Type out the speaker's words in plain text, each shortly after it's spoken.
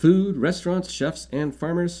Food, restaurants, chefs, and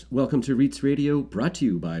farmers, welcome to REITs Radio, brought to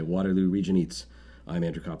you by Waterloo Region Eats. I'm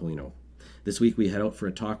Andrew Coppolino. This week we head out for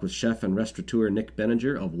a talk with chef and restaurateur Nick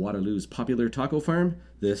Benninger of Waterloo's popular taco farm.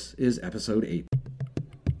 This is episode 8.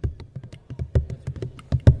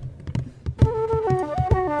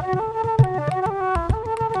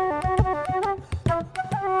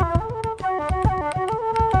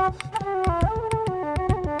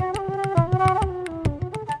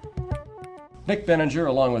 Nick Benninger,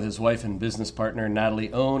 along with his wife and business partner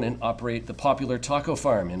Natalie, own and operate the popular taco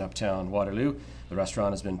farm in uptown Waterloo. The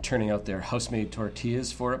restaurant has been turning out their house-made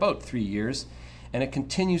tortillas for about 3 years, and it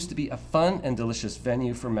continues to be a fun and delicious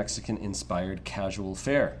venue for Mexican-inspired casual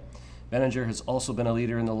fare. Benninger has also been a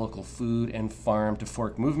leader in the local food and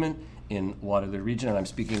farm-to-fork movement in Waterloo region, and I'm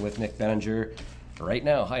speaking with Nick Benninger right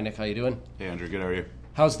now. Hi, Nick. How you doing? Hey, Andrew. Good. How are you?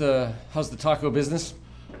 How's the taco business?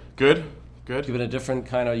 Good. Given a different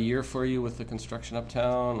kind of year for you with the construction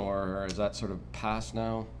uptown, or is that sort of past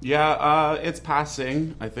now? Yeah, it's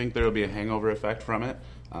passing. I think there will be a hangover effect from it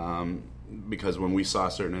because when we saw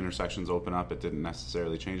certain intersections open up, it didn't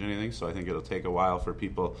necessarily change anything. So I think it'll take a while for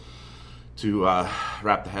people to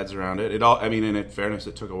wrap their heads around it. In fairness,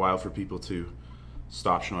 it took a while for people to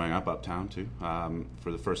stop showing up uptown too.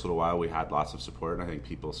 For the first little while, we had lots of support, and I think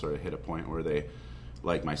people sort of hit a point where they,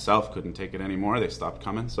 like myself, couldn't take it anymore. They stopped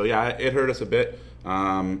coming. So yeah, it hurt us a bit.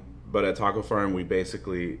 But at Taco Farm, we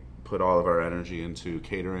basically put all of our energy into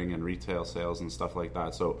catering and retail sales and stuff like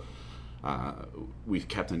that. So we've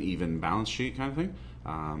kept an even balance sheet kind of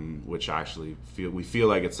thing, which actually we feel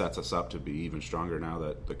like it sets us up to be even stronger now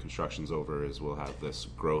that the construction's over. Is we'll have this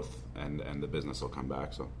growth and the business will come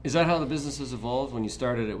back. So is that how the business has evolved? When you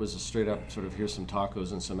started, it was a straight up sort of here's some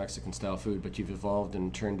tacos and some Mexican style food, but you've evolved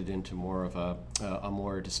and turned it into more of a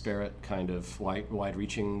more disparate kind of wide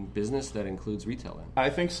reaching business that includes retail in. I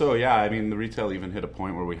think so. Yeah. I mean, the retail even hit a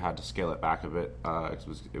point where we had to scale it back a bit.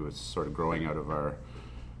 It was sort of growing out of our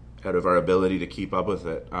ability to keep up with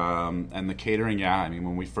it. And the catering, yeah, I mean,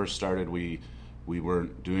 when we first started, we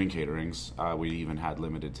weren't doing caterings. We even had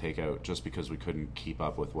limited takeout just because we couldn't keep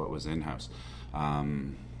up with what was in-house.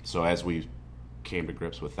 So as we came to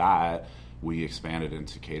grips with that, we expanded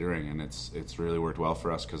into catering, and it's really worked well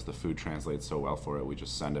for us because the food translates so well for it. We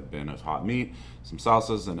just send a bin of hot meat, some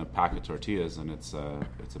salsas, and a pack of tortillas, and it's a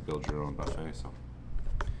build-your-own buffet. So,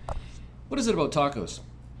 what is it about tacos?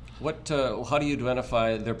 How do you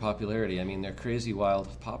identify their popularity? I mean, they're crazy,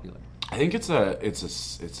 wild, popular. I think it's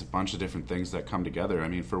a bunch of different things that come together. I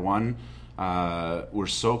mean, for one, we're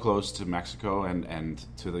so close to Mexico and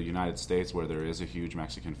to the United States, where there is a huge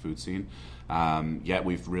Mexican food scene. Yet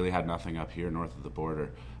we've really had nothing up here north of the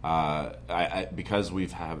border because we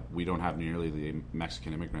don't have nearly the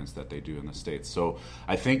Mexican immigrants that they do in the States. So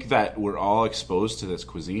I think that we're all exposed to this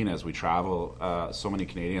cuisine as we travel. So many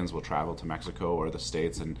Canadians will travel to Mexico or the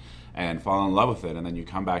States and fall in love with it, and then you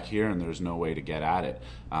come back here and there's no way to get at it.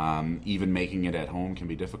 Even making it at home can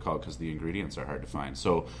be difficult because the ingredients are hard to find.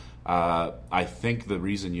 So I think the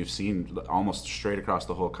reason you've seen almost straight across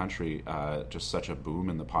the whole country just such a boom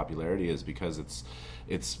in the popularity is because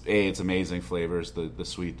it's amazing flavors, the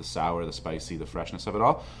sweet, the sour, the spicy, the freshness of it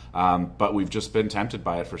all. But we've just been tempted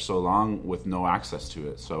by it for so long with no access to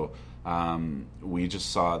it. So we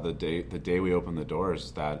just saw the day we opened the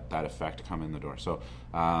doors that effect come in the door. So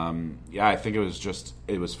I think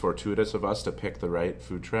it was fortuitous of us to pick the right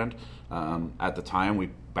food trend. At the time, we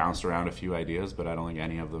bounced around a few ideas, but I don't think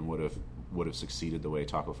any of them would have succeeded the way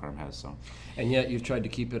Taco Farm has. So, and yet you've tried to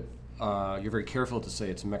keep it. You're very careful to say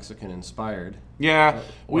it's Mexican inspired. Yeah,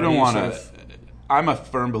 we don't want to. I'm a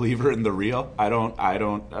firm believer in the real. I don't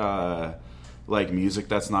like music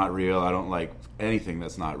that's not real. I don't like anything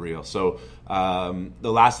that's not real. So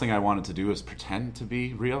the last thing I wanted to do is pretend to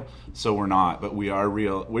be real. So we're not, but we are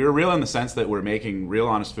real. We're real in the sense that we're making real,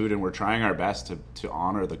 honest food, and we're trying our best to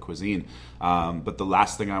honor the cuisine. But the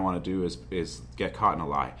last thing I want to do is get caught in a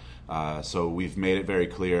lie. So we've made it very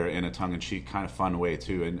clear in a tongue-in-cheek kind of fun way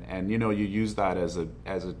too, and you use that as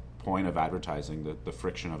a point of advertising, the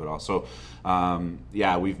friction of it all. So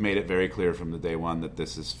we've made it very clear from the day one that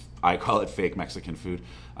this is, I call it fake Mexican food,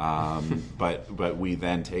 but we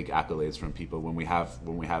then take accolades from people when we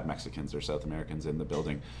have Mexicans or South Americans in the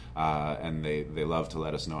building, and they love to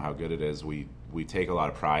let us know how good it is. We take a lot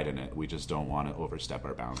of pride in it. We just don't want to overstep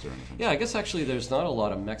our bounds or anything. Yeah, I guess actually there's not a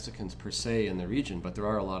lot of Mexicans per se in the region, but there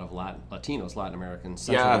are a lot of Latinos, Latin Americans,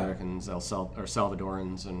 Central Americans,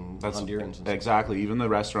 Salvadorans, and Hondurans. And exactly. Even the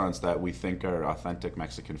restaurants that we think are authentic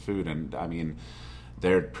Mexican food, and I mean,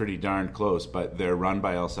 they're pretty darn close, but they're run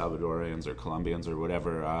by El Salvadorians or Colombians or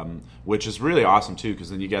whatever, which is really awesome too, because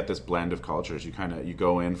then you get this blend of cultures. You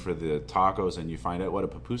go in for the tacos and you find out what a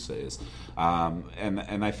pupusa is,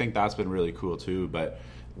 and I think that's been really cool too. But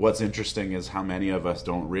what's interesting is how many of us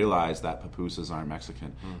don't realize that pupusas aren't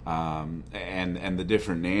Mexican, and the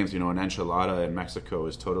different names. An enchilada in Mexico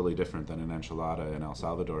is totally different than an enchilada in El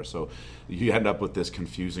Salvador. So you end up with this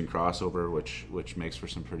confusing crossover, which makes for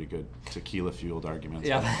some pretty good tequila-fueled arguments.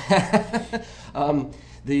 Yeah.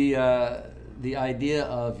 The idea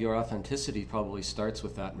of your authenticity probably starts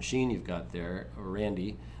with that machine you've got there,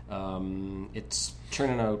 Randy. It's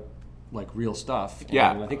churning out like real stuff.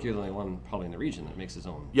 And I think you're the only one probably in the region that makes his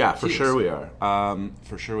own. Yeah, for sure we are.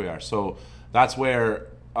 For sure we are. So that's where,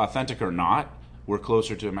 authentic or not, we're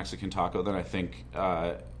closer to a Mexican taco than I think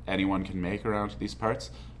anyone can make around these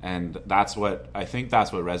parts. And that's what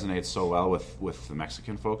resonates so well with the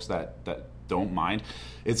Mexican folks that don't mind.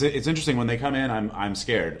 It's interesting when they come in. I'm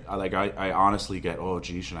scared. I honestly get, oh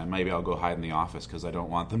geez, and maybe I'll go hide in the office because I don't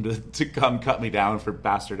want them to come cut me down for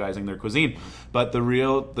bastardizing their cuisine. But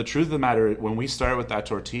the truth of the matter, when we start with that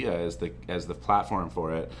tortilla as the platform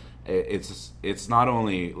for it, it's not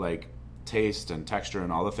only like taste and texture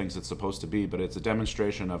and all the things it's supposed to be, but it's a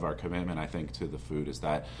demonstration of our commitment, I think, to the food, is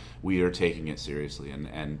that we are taking it seriously,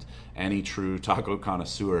 and any true taco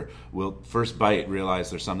connoisseur will first bite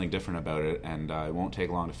realize there's something different about it, and it won't take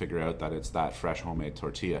long to figure out that it's that fresh homemade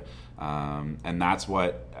tortilla, and that's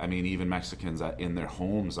what, even Mexicans in their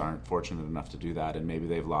homes aren't fortunate enough to do that, and maybe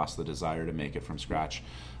they've lost the desire to make it from scratch,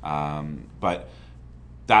 but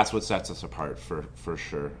that's what sets us apart for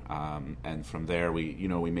sure. And from there, we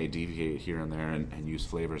may deviate here and there and use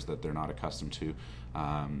flavors that they're not accustomed to.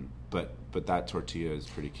 But that tortilla is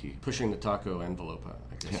pretty key. Pushing the taco envelope,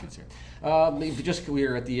 I guess you'd say.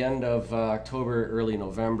 We're at the end of October, early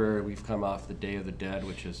November. We've come off the Day of the Dead,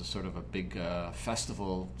 which is a sort of a big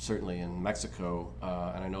festival, certainly in Mexico.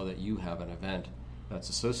 And I know that you have an event that's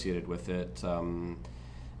associated with it.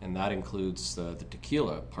 And that includes the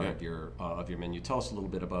tequila part of your menu. Tell us a little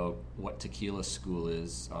bit about what Tequila School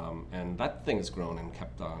is, and that thing has grown and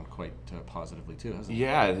kept on quite positively too, hasn't it?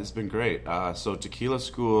 Yeah, it's been great. So Tequila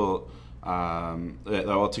School,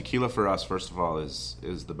 tequila for us, first of all,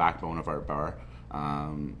 is the backbone of our bar.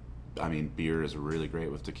 Beer is really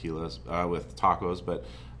great with tequilas, with tacos, but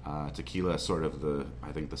tequila is sort of the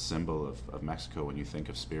symbol of Mexico when you think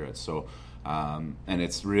of spirits. So. And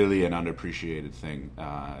it's really an underappreciated thing.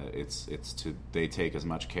 They take as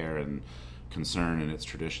much care and concern in its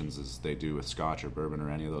traditions as they do with Scotch or bourbon or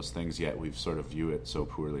any of those things, yet we've sort of view it so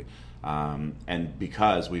poorly. And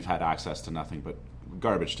because we've had access to nothing but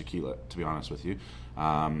garbage tequila, to be honest with you.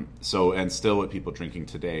 And still what people drinking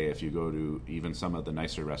today, if you go to even some of the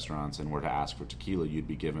nicer restaurants and were to ask for tequila, you'd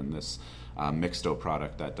be given this mixto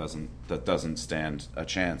product that doesn't stand a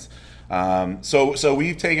chance. So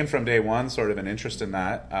we've taken from day one sort of an interest in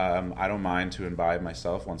that. I don't mind to imbibe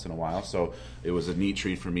myself once in a while, so it was a neat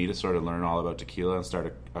treat for me to sort of learn all about tequila and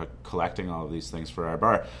start collecting all of these things for our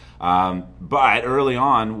bar. But early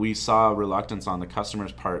on, we saw reluctance on the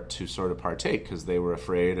customer's part to sort of partake because they were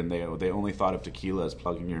afraid and they only thought of tequila as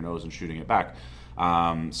plugging your nose and shooting it back.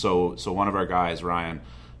 So one of our guys, Ryan,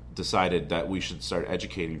 decided that we should start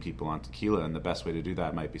educating people on tequila, and the best way to do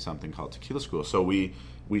that might be something called Tequila School. So we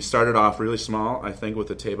started off really small, I think,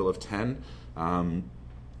 with a table of 10,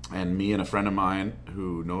 and me and a friend of mine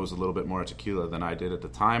who knows a little bit more tequila than I did at the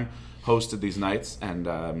time hosted these nights,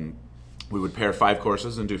 and we would pair 5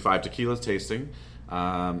 courses and do 5 tequilas tasting,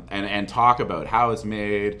 and talk about how it's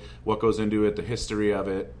made, what goes into it, the history of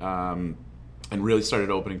it, and really started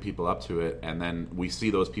opening people up to it. And then we see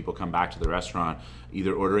those people come back to the restaurant,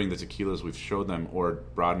 either ordering the tequilas we've showed them or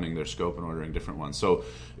broadening their scope and ordering different ones. So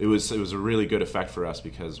it was a really good effect for us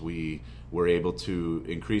because we were able to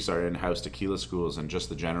increase our in-house tequila schools and just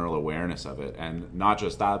the general awareness of it. And not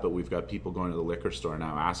just that, but we've got people going to the liquor store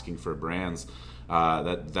now asking for brands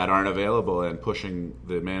that aren't available and pushing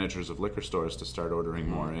the managers of liquor stores to start ordering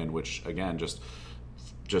more in, which again just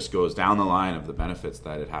goes down the line of the benefits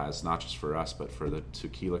that it has, not just for us, but for the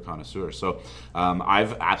tequila connoisseur. So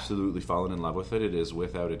I've absolutely fallen in love with it. It is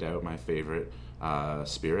without a doubt my favorite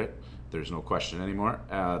spirit. There's no question anymore.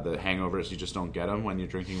 The hangovers, you just don't get them when you're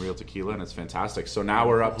drinking real tequila, and it's fantastic. So now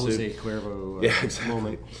we're up Jose Cuervo exactly.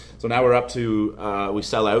 moment. So now we're up to, we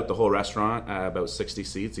sell out the whole restaurant, about 60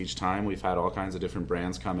 seats each time. We've had all kinds of different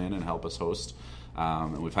brands come in and help us host.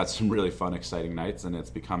 And we've had some really fun, exciting nights, and it's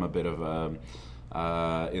become a bit of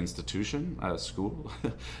institution, school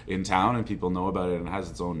in town, and people know about it, and it has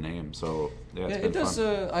its own name. So it does.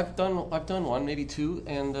 I've done one, maybe two,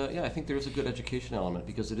 and I think there is a good education element,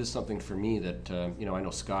 because it is something for me that I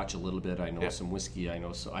know Scotch a little bit, I know some whiskey, I know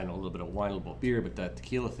a little bit of wine, a little bit of beer, but that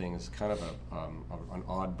tequila thing is kind of an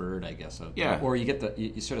odd bird, I guess. Or you get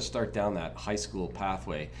you sort of start down that high school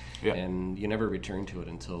pathway, and you never return to it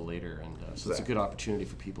until later, and so it's a good opportunity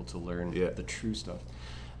for people to learn the true stuff.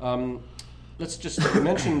 Let's just, you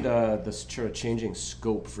mentioned this sort of changing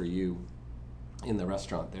scope for you in the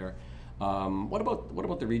restaurant there. What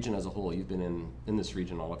about the region as a whole? You've been in this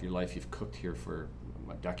region all of your life. You've cooked here for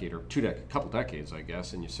a decade or couple decades, I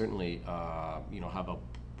guess, and you certainly have a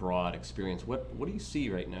broad experience. What do you see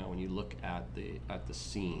right now when you look at the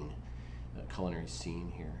scene, the culinary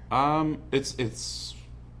scene here? It's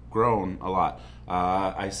grown a lot.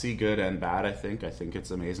 I see good and bad. I think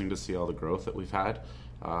it's amazing to see all the growth that we've had.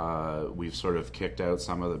 We've sort of kicked out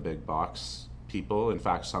some of the big box people. In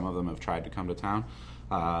fact, some of them have tried to come to town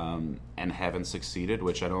and haven't succeeded,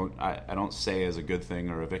 which I don't say as a good thing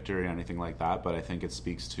or a victory or anything like that, but I think it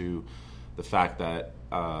speaks to the fact that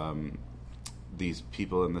these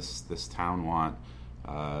people in this town want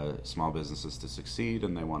small businesses to succeed,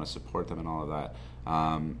 and they want to support them and all of that.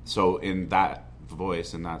 So in that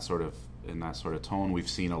voice, in that sort of tone, we've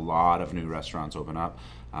seen a lot of new restaurants open up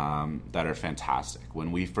that are fantastic.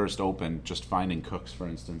 When we first opened, just finding cooks, for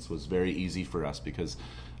instance, was very easy for us, because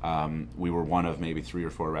we were one of maybe 3 or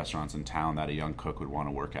 4 restaurants in town that a young cook would want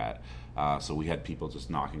to work at. So we had people just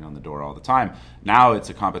knocking on the door all the time. Now it's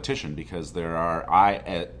a competition, because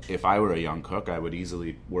if I were a young cook, I would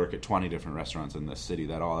easily work at 20 different restaurants in this city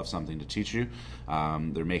that all have something to teach you.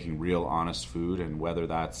 They're making real, honest food, and whether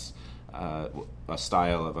that's a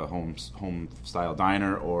style of a home style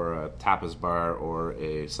diner or a tapas bar or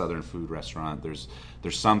a southern food restaurant, there's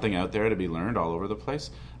something out there to be learned all over the place,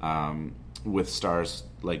 with stars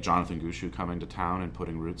like Jonathan Gushu coming to town and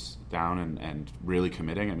putting roots down and really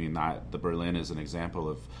committing. I mean, the Berlin is an example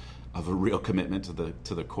of a real commitment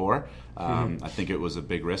to the core. I think it was a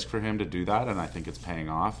big risk for him to do that, and I think it's paying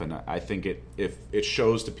off, and I think if it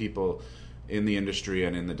shows to people in the industry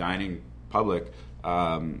and in the dining public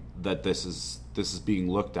that this is being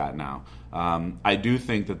looked at now. I do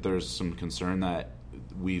think that there's some concern that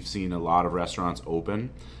we've seen a lot of restaurants open,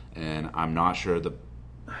 and I'm not sure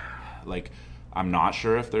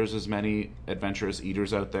if there's as many adventurous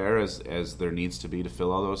eaters out there as there needs to be to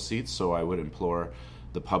fill all those seats. So I would implore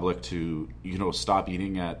the public to stop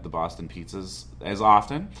eating at the Boston Pizzas as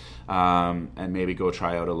often, and maybe go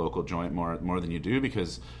try out a local joint more than you do,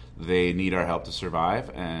 because they need our help to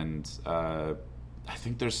survive. And I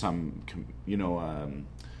think there's some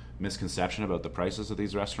misconception about the prices of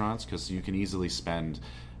these restaurants, because you can easily spend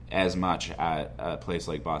as much at a place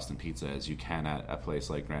like Boston Pizza as you can at a place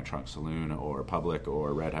like Grand Trunk Saloon or Public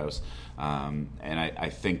or Red House, and I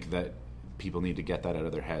think that people need to get that out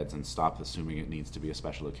of their heads and stop assuming it needs to be a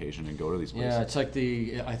special occasion and go to these places. Yeah, it's like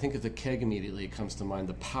I think of the Keg immediately comes to mind.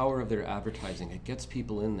 The power of their advertising, it gets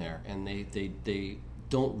people in there, and they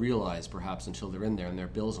don't realize perhaps until they're in there and their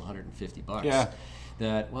bill's $150. Yeah.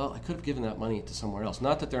 That, well, I could have given that money to somewhere else.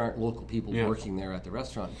 Not that there aren't local people working there at the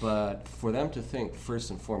restaurant, but for them to think first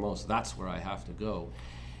and foremost, that's where I have to go,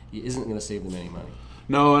 isn't going to save them any money.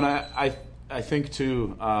 No, and I think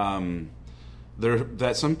too,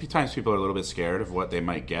 that sometimes people are a little bit scared of what they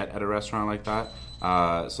might get at a restaurant like that.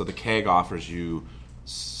 So the Keg offers you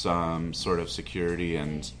some sort of security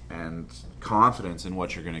and confidence in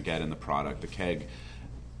what you're going to get in the product. The Keg.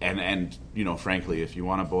 And frankly, if you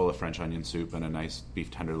want a bowl of French onion soup and a nice beef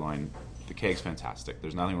tenderloin, the Keg's fantastic.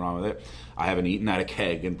 There's nothing wrong with it. I haven't eaten at a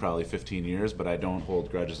Keg in probably 15 years, but I don't hold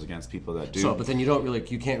grudges against people that do. So, but then you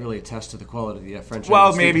can't really attest to the quality of the French onion soup.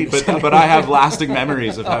 Well, maybe, but I have lasting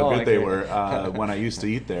memories of how good they were when I used to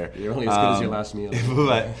eat there. You're only as good as your last meal.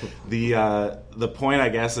 But the point, I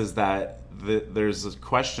guess, is that there's a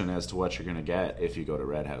question as to what you're going to get if you go to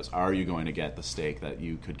Red House. Are you going to get the steak that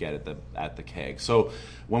you could get at the Keg? So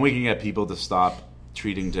when we can get people to stop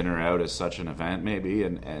treating dinner out as such an event, maybe,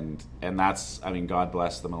 and that's, I mean, God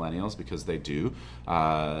bless the millennials, because they do.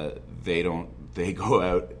 They go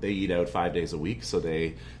out, they eat out 5 days a week, so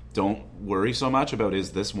they don't worry so much about,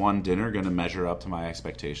 is this one dinner going to measure up to my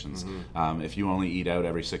expectations? Mm-hmm. If you only eat out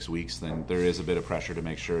every 6 weeks, then there is a bit of pressure to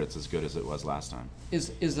make sure it's as good as it was last time.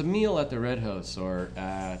 Is a meal at the Red House or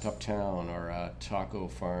at Uptown or at Taco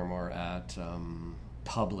Farm or at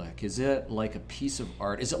Public, is it like a piece of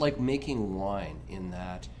art? Is it like making wine in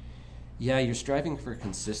that, yeah, you're striving for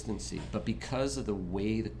consistency, but because of the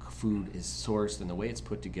way the food is sourced and the way it's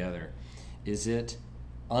put together, is it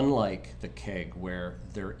unlike the keg, where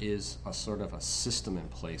there is a sort of a system in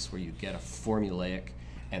place where you get a formulaic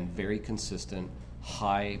and very consistent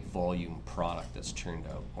high volume product that's churned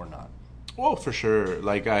out, or not? Well, for sure.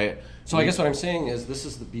 I guess what I'm saying is this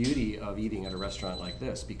is the beauty of eating at a restaurant like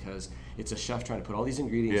this, because it's a chef trying to put all these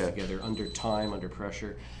ingredients together under time, under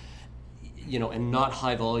pressure, and not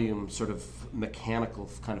high volume sort of mechanical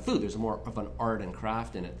kind of food. There's more of an art and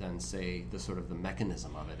craft in it than, say, the sort of the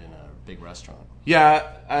mechanism of it in a big restaurant. Yeah,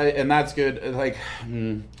 and that's good.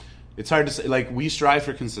 It's hard to say. We strive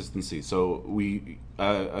for consistency. So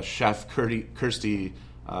a chef, Kirsty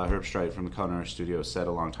Herbstreit from the Culinary Studio, said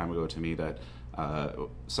a long time ago to me that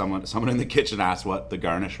someone in the kitchen asked what the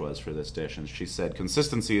garnish was for this dish, and she said,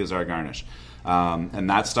 "Consistency is our garnish," and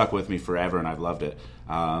that stuck with me forever, and I've loved it.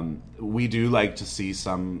 We do like to see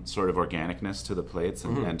some sort of organicness to the plates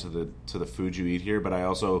and to the food you eat here, but I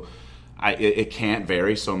also. It can't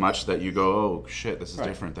vary so much that you go, oh shit, this is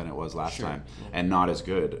different than it was last time, and not as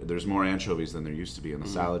good. There's more anchovies than there used to be in the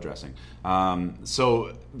salad dressing.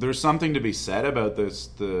 So there's something to be said about this,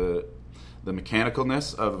 the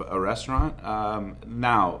mechanicalness of a restaurant.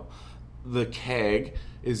 Now, the keg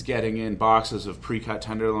is getting in boxes of pre-cut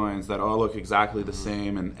tenderloins that all look exactly the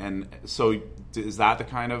same, and so is that the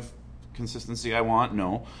kind of consistency I want?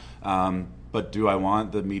 No. But do I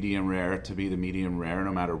want the medium rare to be the medium rare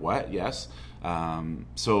no matter what? Yes. And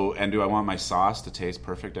do I want my sauce to taste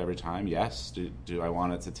perfect every time? Yes. Do I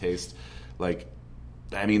want it to taste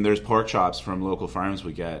there's pork chops from local farms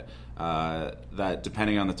we get that,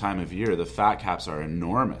 depending on the time of year, the fat caps are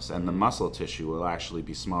enormous and the muscle tissue will actually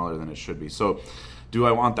be smaller than it should be. So do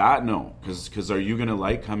I want that? No, because are you going to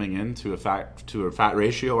like coming into a fat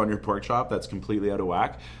ratio on your pork chop that's completely out of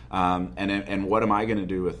whack? And what am I going to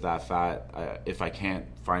do with that fat if I can't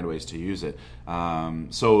find ways to use it?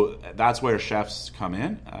 So that's where chefs come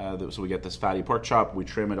in. So we get this fatty pork chop, we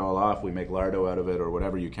trim it all off, we make lardo out of it or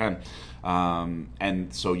whatever you can.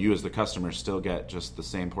 And so you as the customer still get just the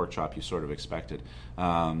same pork chop you sort of expected.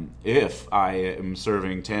 If I am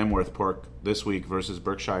serving Tamworth pork this week versus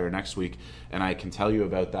Berkshire next week, and I can tell you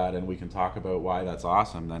about that and we can talk about why that's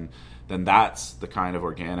awesome, then that's the kind of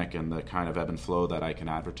organic and the kind of ebb and flow that I can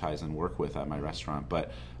advertise and work with at my restaurant.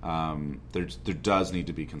 But there does need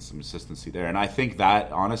to be consistency there, and I think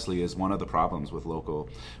that honestly is one of the problems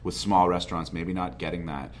with small restaurants maybe not getting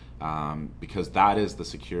that, because that is the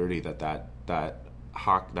security that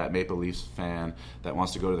Maple Leafs fan that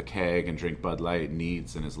wants to go to the keg and drink Bud Light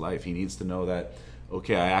needs in his life. He needs to know that,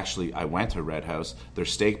 okay, I went to Red House. Their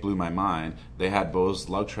steak blew my mind. They had Bo's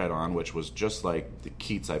lug tread on, which was just like the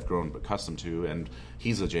Keats I've grown accustomed to, and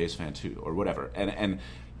he's a Jays fan too, or whatever. And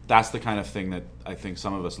that's the kind of thing that I think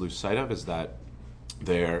some of us lose sight of, is that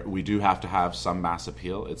we do have to have some mass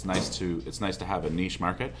appeal. It's nice to have a niche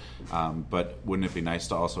market, but wouldn't it be nice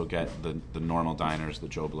to also get the normal diners, the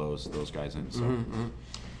Joe Blows, those guys in? So. Mm-hmm.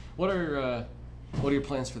 What are your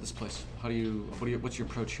plans for this place? What's your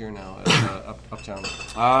approach here now at Uptown?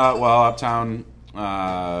 Well, Uptown,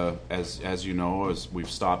 as you know, we've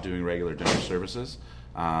stopped doing regular dinner services.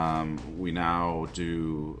 We now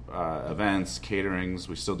do events, caterings.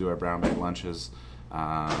 We still do our brown bag lunches,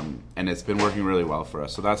 and it's been working really well for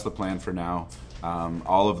us. So that's the plan for now.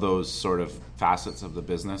 All of those sort of facets of the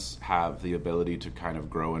business have the ability to kind of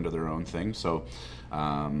grow into their own thing. So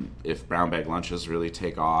if brown bag lunches really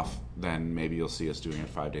take off, then maybe you'll see us doing it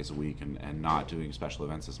 5 days a week and not doing special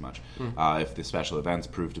events as much. If the special events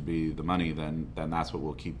prove to be the money, then that's what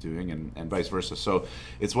we'll keep doing, and vice versa. So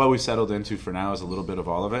it's what we've settled into for now, is a little bit of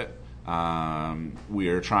all of it. We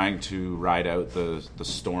are trying to ride out the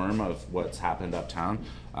storm of what's happened uptown.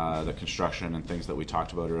 The construction and things that we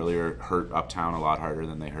talked about earlier hurt Uptown a lot harder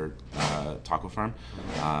than they hurt Taco Farm.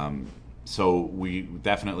 So we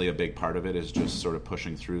definitely, a big part of it is just sort of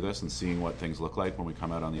pushing through this and seeing what things look like when we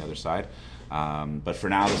come out on the other side. But for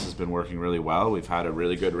now, this has been working really well. We've had a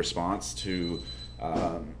really good response to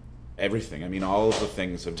everything. I mean, all of the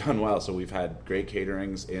things have done well. So we've had great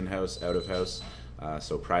caterings, in-house, out-of-house.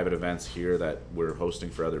 So private events here that we're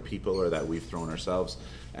hosting for other people or that we've thrown ourselves.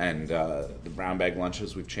 And the brown bag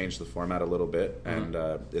lunches, we've changed the format a little bit, and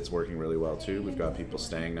it's working really well too. We've got people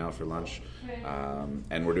staying now for lunch,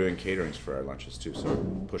 and we're doing caterings for our lunches too, so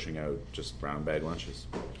pushing out just brown bag lunches.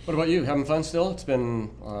 What about you? Having fun still? It's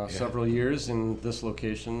been several years in this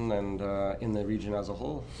location and in the region as a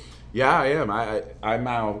whole. Yeah, I am. I'm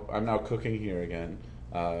now cooking here again.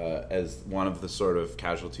 As one of the sort of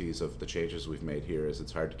casualties of the changes we've made here is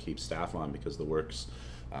it's hard to keep staff on because the work's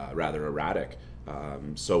rather erratic.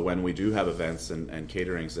 So when we do have events and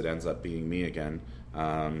caterings, it ends up being me again.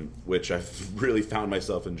 which I've really found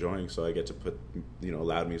myself enjoying. So I get to put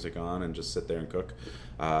loud music on and just sit there and cook.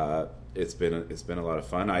 It's been a lot of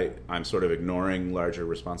fun. I'm sort of ignoring larger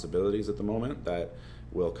responsibilities at the moment that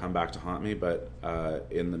will come back to haunt me, but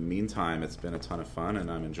in the meantime, it's been a ton of fun,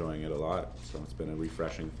 and I'm enjoying it a lot. So it's been a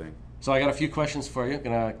refreshing thing. So I got a few questions for you. I'm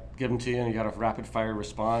gonna give them to you, and you got a rapid fire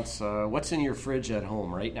response. What's in your fridge at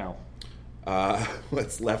home right now?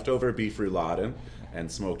 It's leftover beef rouladen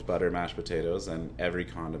and smoked butter mashed potatoes and every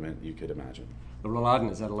condiment you could imagine. The rouladen,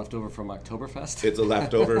 is that a leftover from Oktoberfest? It's a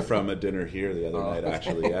leftover from a dinner here the other night,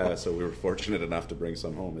 actually. Yeah, so we were fortunate enough to bring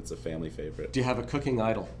some home. It's a family favorite. Do you have a cooking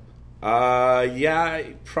idol? Yeah,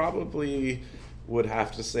 I probably would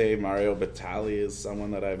have to say Mario Batali is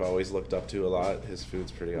someone that I've always looked up to a lot. His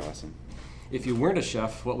food's pretty awesome. If you weren't a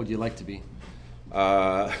chef, what would you like to be?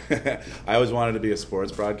 I always wanted to be a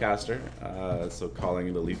sports broadcaster, so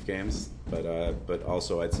calling the Leaf games, but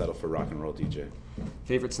also I'd settle for rock and roll DJ.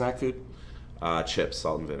 Favorite snack food? Chips,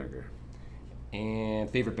 salt and vinegar. And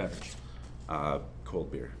favorite beverage?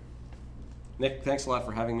 Cold beer. Nick, thanks a lot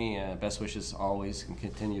for having me. Best wishes always, and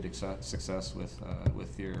continued success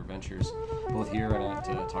with your ventures, both here and at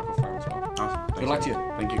Taco Farm as well. Awesome. Good luck to you.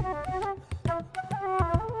 Thank you.